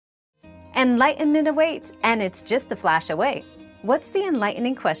Enlightenment awaits, and it's just a flash away. What's the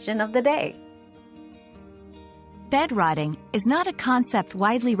enlightening question of the day? Bedrotting is not a concept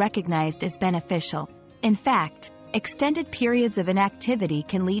widely recognized as beneficial. In fact, extended periods of inactivity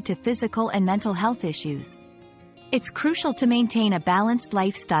can lead to physical and mental health issues. It's crucial to maintain a balanced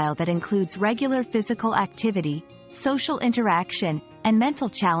lifestyle that includes regular physical activity, social interaction, and mental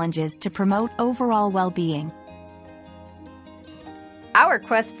challenges to promote overall well-being. Our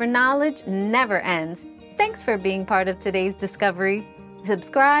quest for knowledge never ends. Thanks for being part of today's discovery.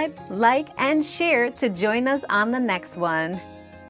 Subscribe, like, and share to join us on the next one.